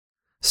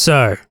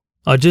So,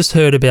 I just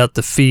heard about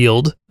the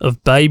field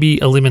of baby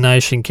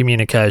elimination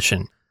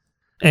communication.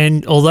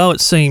 And although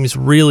it seems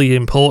really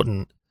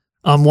important,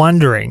 I'm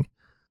wondering,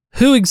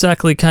 who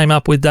exactly came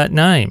up with that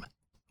name?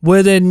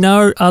 Were there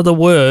no other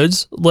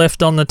words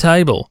left on the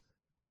table?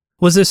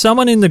 Was there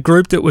someone in the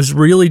group that was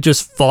really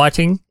just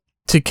fighting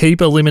to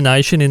keep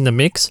elimination in the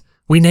mix?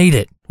 We need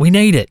it. We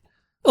need it.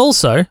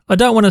 Also, I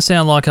don't want to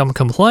sound like I'm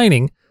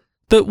complaining,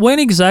 but when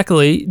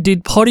exactly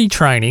did potty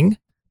training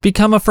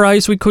become a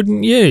phrase we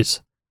couldn't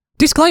use?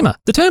 Disclaimer,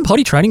 the term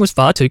potty training was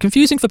far too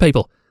confusing for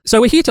people,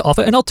 so we're here to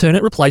offer an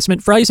alternate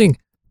replacement phrasing,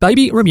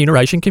 baby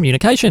remuneration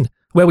communication,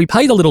 where we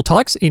pay the little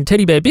tykes in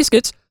teddy bear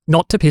biscuits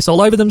not to piss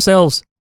all over themselves.